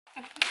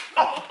I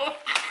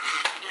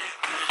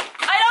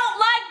don't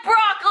like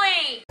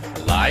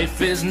broccoli!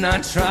 Life is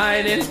not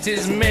tried, it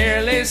is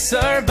merely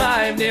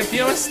survived if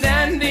you're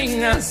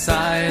standing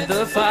outside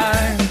the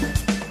fire.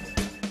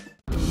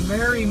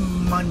 Merry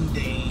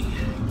Monday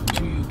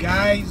to you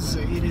guys.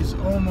 It is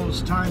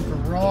almost time for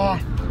Raw,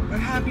 but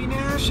happy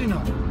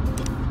National.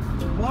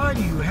 Why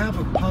do you have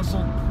a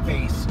puzzled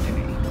face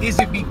today? Is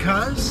it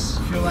because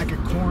you feel like a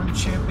corn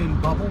chip in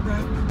bubble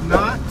wrap?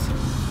 Not?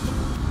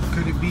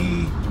 Could it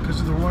be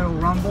because of the Royal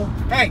Rumble?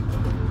 Hey,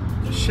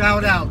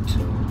 shout out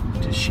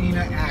to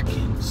Sheena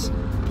Atkins.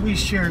 We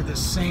share the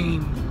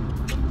same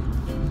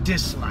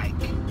dislike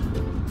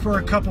for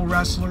a couple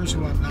wrestlers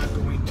who I'm not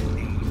going to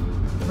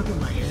name. Look at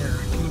my hair.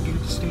 I can't get it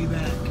to stay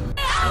back.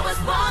 I was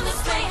born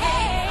this way,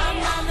 hey. I'm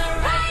on the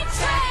right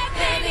track,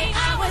 baby.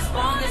 I was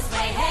born this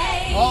way,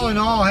 hey. All in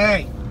all,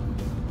 hey,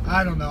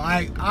 I don't know.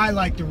 I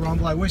like the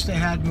Rumble. I wish they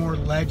had more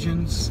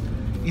legends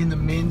in the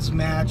men's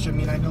match. I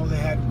mean, I know they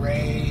had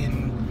Ray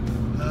and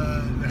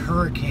the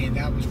Hurricane.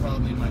 That was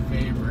probably my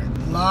favorite.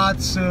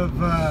 Lots of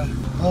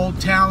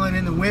old talent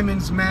in the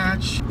women's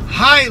match.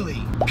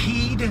 Highly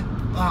peed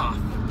off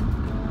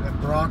that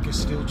Brock is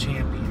still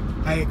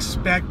champion. I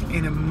expect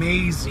an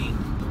amazing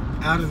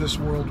out of this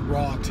world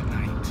Raw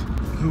tonight.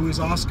 Who is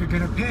Asuka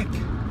gonna pick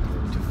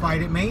to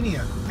fight at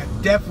Mania?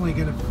 I'm definitely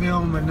gonna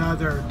film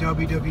another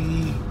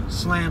WWE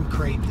Slam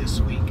Crate this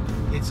week.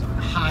 It's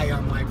high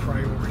on my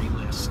priority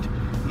list.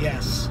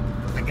 Yes,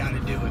 I gotta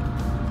do it.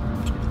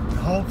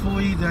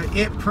 Hopefully the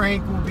It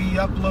prank will be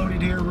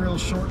uploaded here real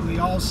shortly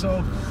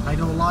also. I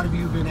know a lot of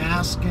you have been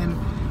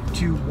asking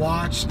to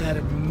watch that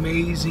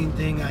amazing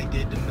thing I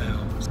did to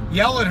Mel.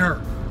 Yell at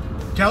her.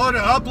 Tell her to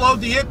upload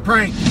the It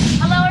prank.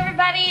 Hello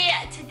everybody,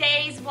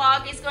 today's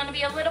vlog is going to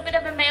be a little bit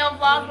of a male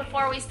vlog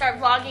before we start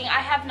vlogging.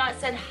 I have not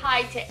said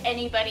hi to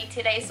anybody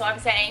today, so I'm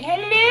saying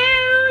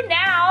hello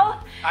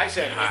now. I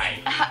said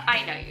hi.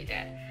 I know you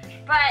did.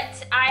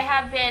 But I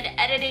have been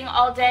editing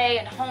all day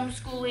and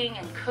homeschooling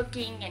and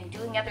cooking and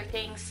doing other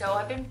things, so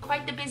I've been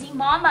quite the busy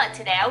mama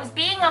today. I was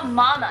being a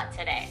mama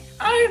today.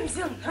 I am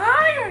so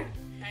tired.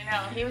 I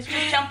know, he was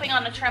just jumping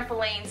on a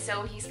trampoline,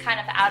 so he's kind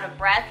of out of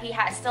breath. He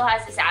still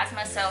has his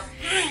asthma, so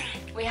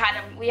we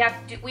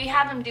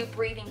have him do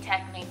breathing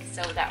techniques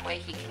so that way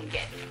he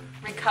can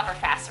recover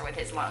faster with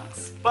his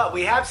lungs. But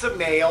we have some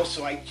mail,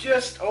 so I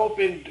just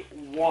opened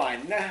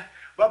one.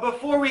 But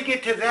before we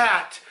get to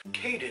that,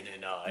 Cayden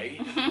and I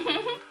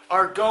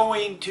are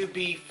going to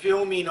be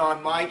filming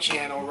on my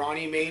channel,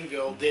 Ronnie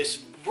Mainville, this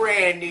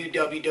brand new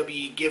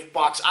WWE gift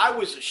box. I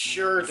was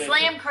assured that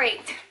Slam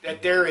Crate.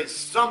 That there is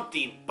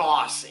something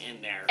boss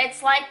in there.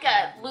 It's like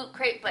a Loot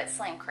Crate, but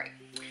Slam Crate.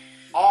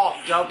 All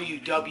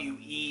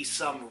WWE,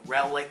 some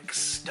relic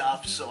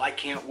stuff, so I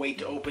can't wait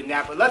to open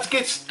that. But let's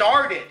get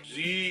started.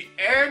 The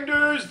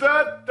Anders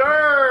the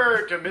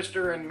Third to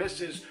Mr. and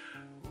Mrs.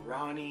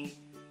 Ronnie,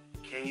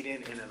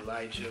 Cayden, and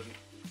Elijah.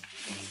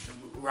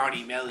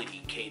 Ronnie,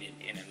 Melody, Cayden,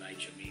 and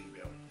Elijah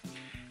Mainville.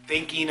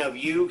 Thinking of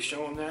you.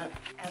 Show them that.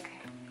 Okay.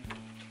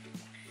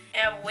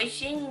 And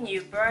wishing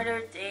you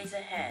brighter days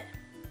ahead.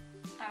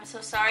 I'm so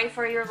sorry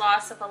for your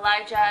loss of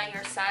Elijah,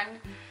 your son.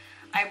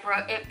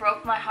 It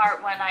broke my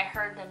heart when I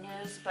heard the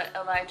news, but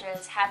Elijah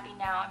is happy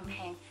now and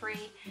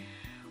pain-free,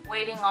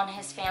 waiting on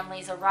his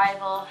family's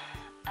arrival.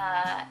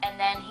 And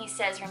then he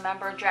says,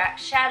 remember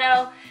Drax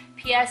Shadow.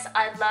 P.S.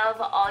 I love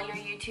all your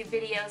YouTube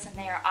videos and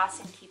they are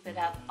awesome. Keep it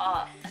up.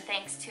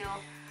 Thanks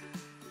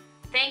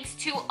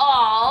to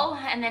all.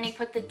 And then he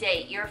put the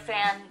date. Your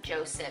fan,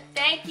 Joseph.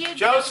 Thank you,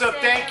 Joseph.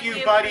 Thank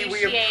you, buddy.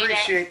 We appreciate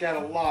appreciate that a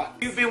lot.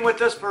 You've been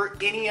with us for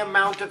any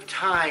amount of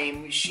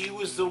time. She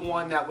was the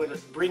one that would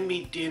bring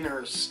me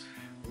dinners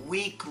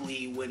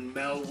weekly when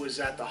Mel was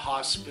at the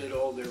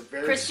hospital. They're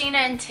very Christina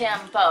and Tim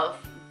both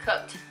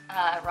cooked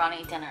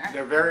Ronnie dinner.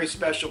 They're very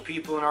special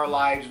people in our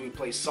lives. We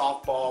play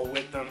softball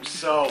with them.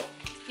 So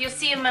you'll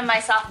see them in my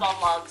softball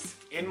vlogs.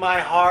 In my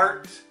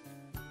heart,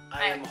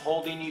 I am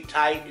holding you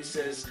tight. It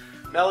says,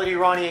 Melody,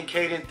 Ronnie, and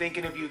Cayden,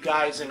 thinking of you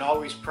guys and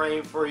always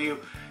praying for you.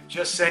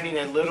 Just sending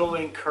a little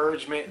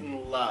encouragement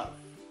and love.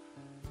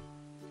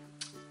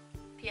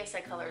 P.S.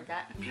 I colored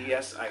that.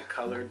 P.S. I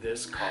colored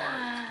this card.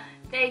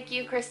 Thank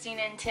you,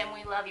 Christina and Tim.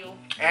 We love you.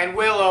 And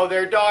Willow,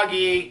 their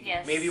doggy.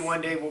 Yes. Maybe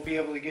one day we'll be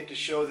able to get to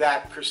show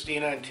that.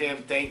 Christina and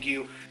Tim, thank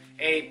you.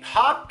 A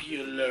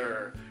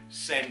popular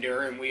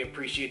sender, and we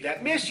appreciate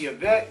that. Miss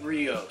Yvette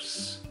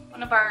Rios.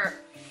 One of our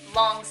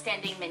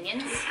long-standing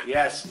minions.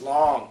 Yes,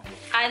 long.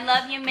 I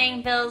love you,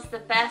 Mainvilles, the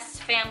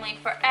best family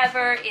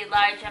forever.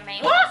 Elijah,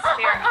 Mainville,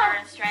 spirit, heart,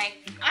 and strength.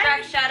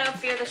 Dark Shadow,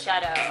 fear the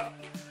shadow.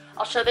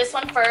 I'll show this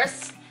one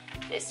first.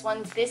 This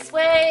one's this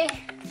way,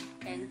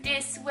 and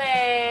this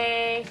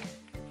way.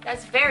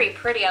 That's very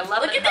pretty. I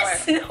love the color. Look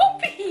at this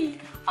Snoopy.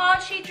 Oh,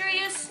 she drew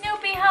you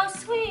Snoopy. How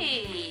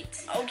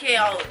sweet. Okay,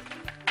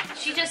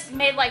 She just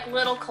made like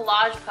little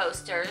collage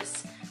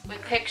posters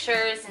with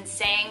pictures and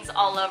sayings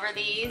all over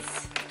these.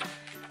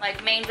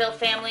 Like, Mainville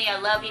family, I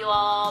love you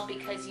all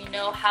because you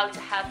know how to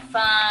have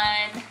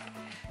fun.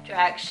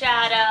 Drax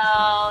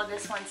Shadow.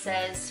 This one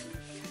says,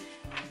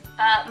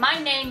 My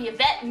name,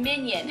 Yvette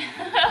Minion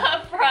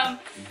from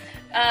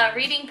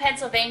Reading,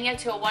 Pennsylvania,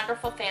 to a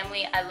wonderful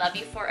family. I love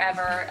you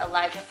forever.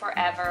 Elijah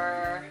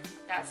forever.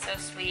 That's so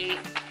sweet.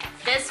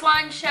 This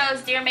one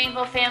shows Dear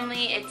Mainville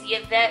family. It's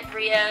Yvette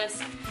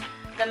Rios,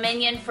 the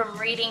Minion from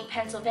Reading,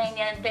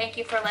 Pennsylvania. And thank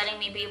you for letting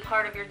me be a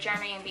part of your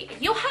journey. And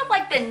you have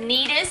like the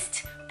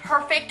neatest,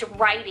 perfect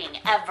writing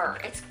ever.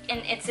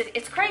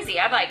 It's crazy.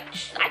 I'm like,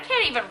 I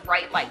can't even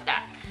write like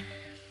that.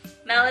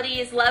 Melody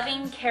is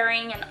loving,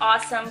 caring, and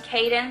awesome.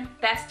 Cayden,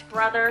 best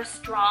brother,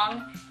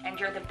 strong, and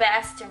you're the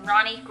best. And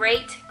Ronnie,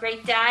 great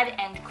dad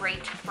and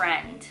great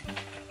friend.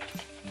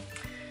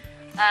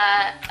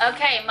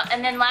 Okay,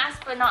 and then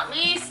last but not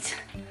least,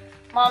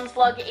 Mom's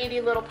Vlog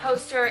 80 little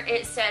poster.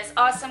 It says,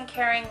 awesome,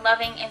 caring,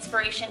 loving,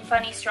 inspiration,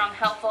 funny, strong,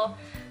 helpful.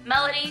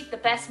 Melody, the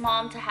best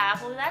mom to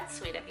have. Well, that's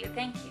sweet of you.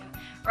 Thank you.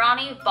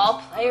 Ronnie,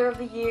 ball player of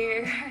the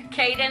year.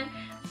 Cayden,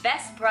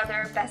 best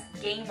brother, best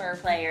game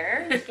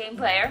player.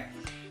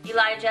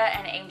 Elijah,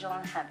 and angel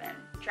in heaven.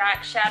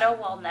 Drax, shadow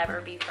will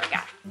never be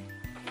forgotten.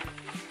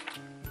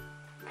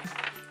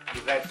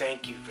 Yvette,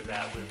 thank you for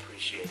that. We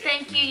appreciate it.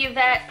 Thank you,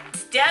 Yvette.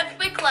 Debra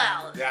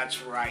Mcleod.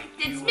 That's right.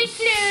 It's You will Mcleod.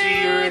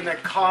 see her in the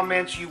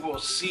comments. You will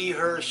see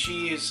her.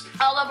 She is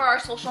All over our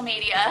social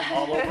media.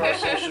 all over our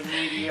social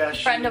media.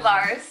 She Friend is of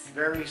ours.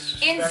 Very In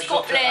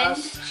special to Scotland.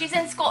 us. She's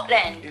in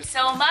Scotland.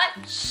 So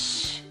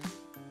much.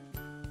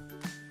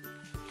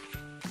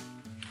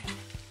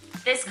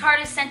 This card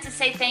is sent to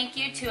say thank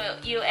you to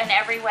you in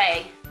every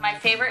way. My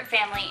favorite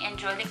family.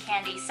 Enjoy the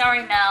candy.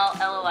 Sorry, Mel.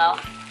 LOL.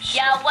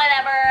 Yeah,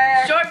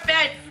 whatever.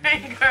 Shortbread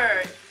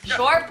finger.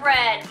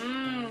 Shortbread.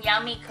 Mmm,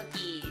 yummy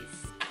cookies.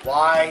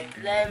 Why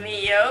Let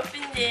me open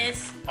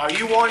this. are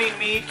you wanting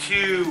me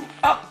to?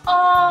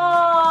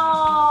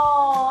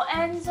 Oh,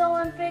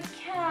 Enzo and Big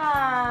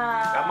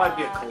Cat. That might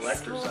be a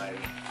collector's item.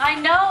 I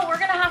know. We're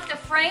gonna have to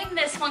frame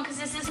this one because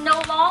this is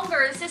no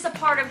longer. This is a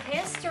part of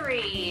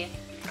history.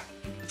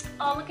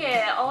 Oh, look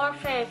at it. All our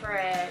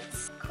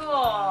favorites.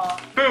 Cool.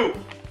 Boo!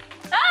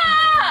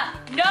 Ah!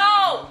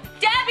 No!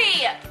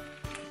 Debbie!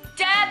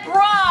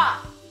 Debra!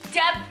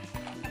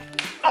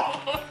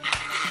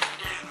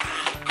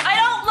 I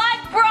don't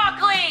like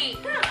broccoli!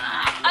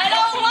 I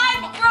don't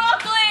like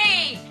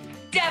broccoli!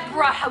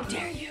 Debra, how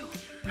dare you?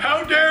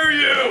 How dare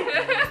you?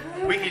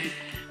 We need.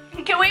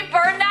 Can we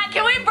burn that?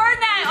 Can we burn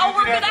that? Oh,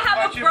 we're gonna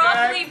have a budget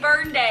broccoli bag?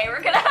 burn day.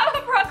 We're gonna have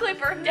a broccoli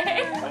burn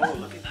day. Oh,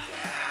 look at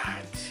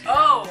that.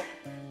 Oh.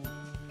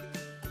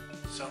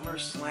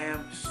 SummerSlam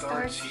Starts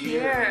starts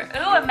here.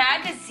 Ooh, a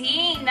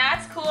magazine.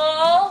 That's cool.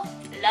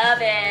 Love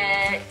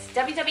it.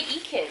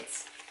 WWE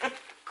Kids.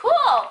 Cool,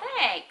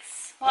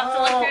 thanks. We'll have to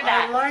look through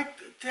that. I like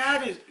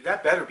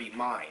that better be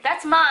mine.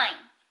 That's mine.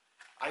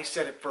 I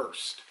said it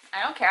first.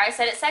 I don't care. I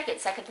said it second.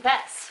 Second to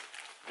best.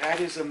 That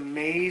is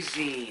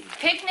amazing.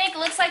 Picnic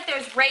looks like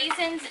there's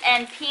raisins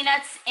and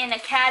peanuts in a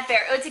Cadbury.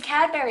 Oh, it's a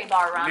Cadbury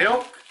bar, Ronnie.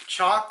 Milk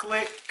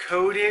chocolate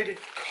coated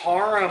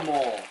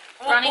caramel.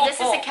 Ronnie, this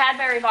is a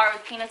Cadbury bar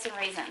with peanuts and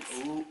raisins.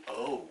 Ooh,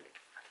 oh,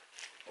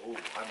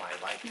 I might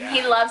like that.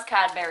 He loves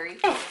Cadbury.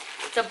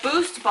 It's a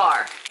boost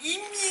bar.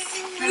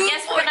 I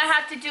guess we're gonna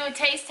have to do a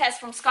taste test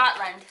from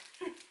Scotland.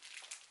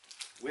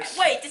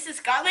 Wait, this is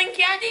Scotland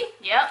candy?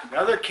 Yep.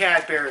 Another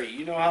Cadbury.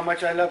 You know how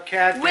much I love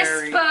Cadbury.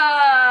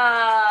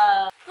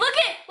 Whisper! Look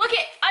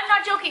it! I'm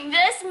not joking.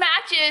 This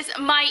matches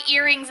my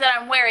earrings that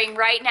I'm wearing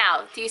right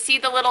now. Do you see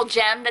the little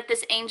gem that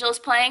this angel is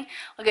playing?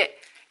 Look at it.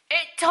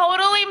 It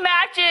totally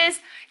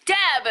matches.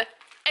 Deb,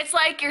 it's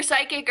like you're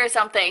psychic or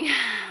something.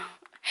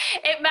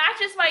 It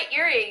matches my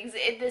earrings.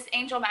 This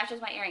angel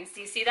matches my earrings.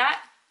 Do you see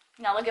that?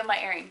 Now look at my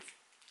earrings.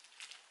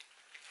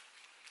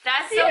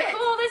 That's so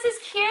cool. This is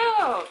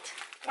cute.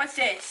 What's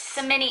this? It's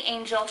a mini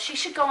angel. She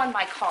should go in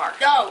my car.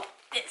 No,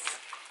 this.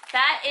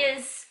 That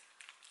is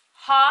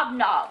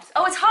hobnobs.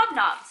 Oh, it's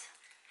hobnobs.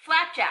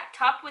 Flapjack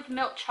topped with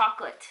milk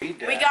chocolate. We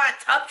got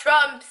top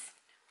trumps.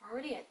 We're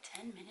already at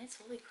 10 minutes.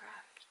 Holy crap.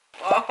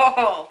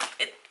 Oh,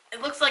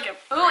 it looks like a.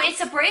 Ooh,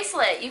 it's a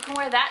bracelet. You can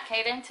wear that,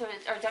 Cayden, to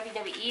our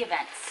WWE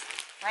events.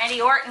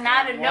 Randy Orton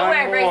out of And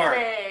nowhere one more.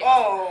 bracelet.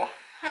 Oh.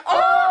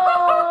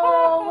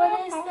 Oh,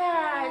 what is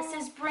that? It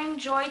says, bring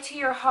joy to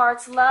your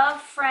hearts,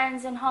 love,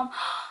 friends, and home.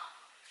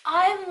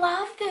 I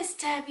love this,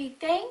 Debbie.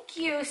 Thank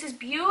you. This is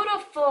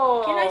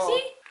beautiful. Can I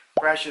see?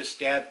 Precious,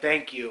 Deb,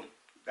 thank you.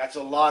 That's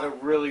a lot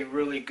of really,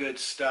 really good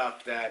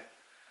stuff that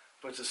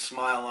puts a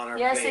smile on our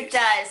Yes, face. it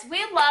does. We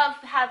love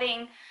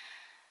having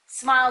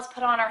smiles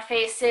put on our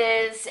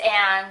faces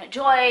and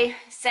joy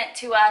sent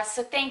to us.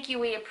 So thank you.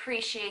 We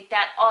appreciate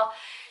that.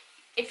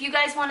 If you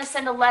guys want to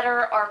send a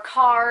letter or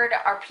card,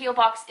 our P.O.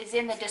 box is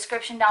in the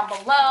description down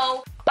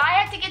below. I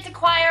have to get to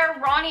choir.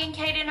 Ronnie and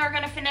Cayden are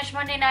going to finish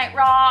Monday Night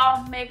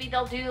Raw. Maybe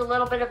they'll do a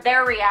little bit of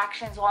their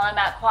reactions while I'm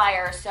at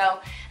choir. So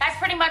that's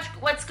pretty much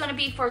what's going to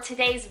be for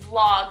today's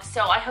vlog.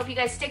 So I hope you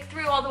guys stick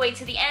through all the way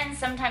to the end.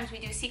 Sometimes we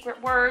do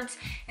secret words,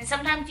 and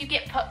sometimes you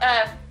get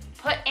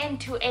put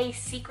into a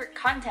secret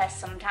contest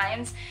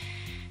sometimes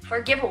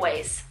for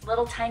giveaways,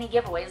 little tiny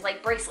giveaways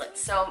like bracelets.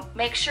 So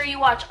make sure you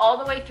watch all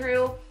the way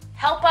through.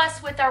 Help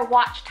us with our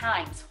watch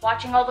times.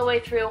 Watching all the way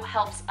through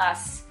helps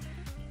us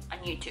on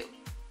YouTube.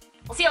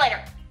 We'll see you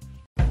later.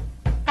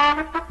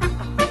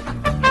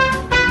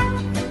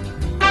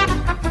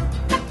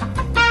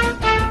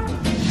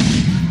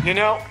 You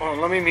know,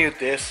 let me mute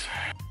this.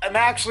 I'm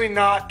actually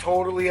not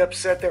totally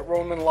upset that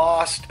Roman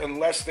lost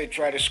unless they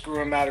try to screw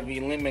him out of the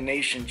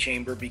Elimination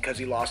Chamber because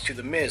he lost to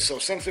The Miz. So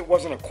since it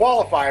wasn't a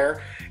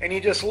qualifier and he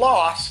just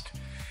lost,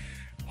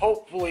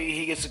 hopefully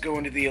he gets to go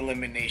into the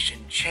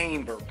Elimination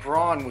Chamber.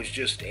 Braun was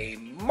just a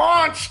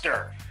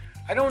monster.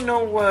 I don't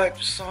know what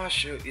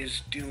Sasha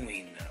is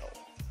doing though.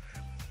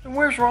 And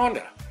where's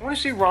Ronda? I want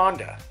to see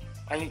Ronda.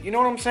 You know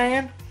what I'm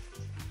saying?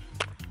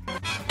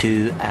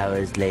 2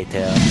 hours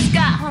later. Just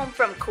got home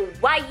from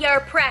choir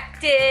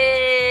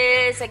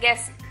practice. I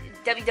guess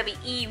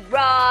WWE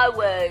Raw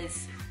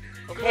was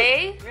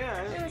okay.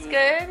 Yeah, it was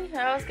good.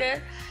 That was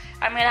good.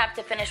 I'm gonna have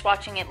to finish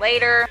watching it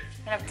later.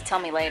 You're gonna have to tell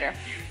me later.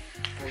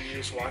 Or you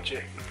just watch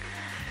it.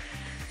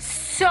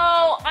 So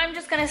I'm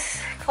just gonna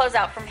close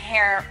out from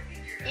here.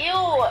 Ew,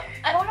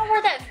 I don't know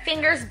where that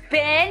finger's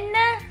been.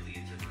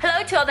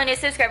 Hello to all the new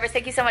subscribers.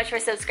 Thank you so much for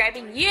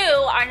subscribing. You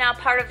are now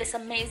part of this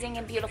amazing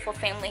and beautiful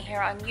family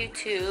here on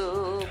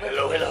YouTube.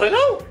 Hello, hello,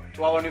 hello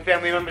to all our new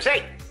family members.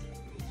 Hey,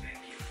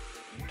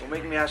 don't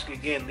make me ask you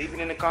again. Leave it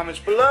in the comments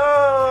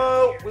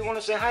below. We want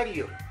to say hi to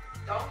you.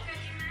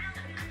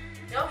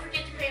 Don't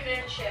forget to favorite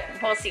and share.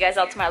 We'll see you guys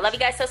all tomorrow. Love you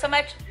guys so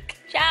much.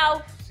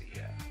 Ciao.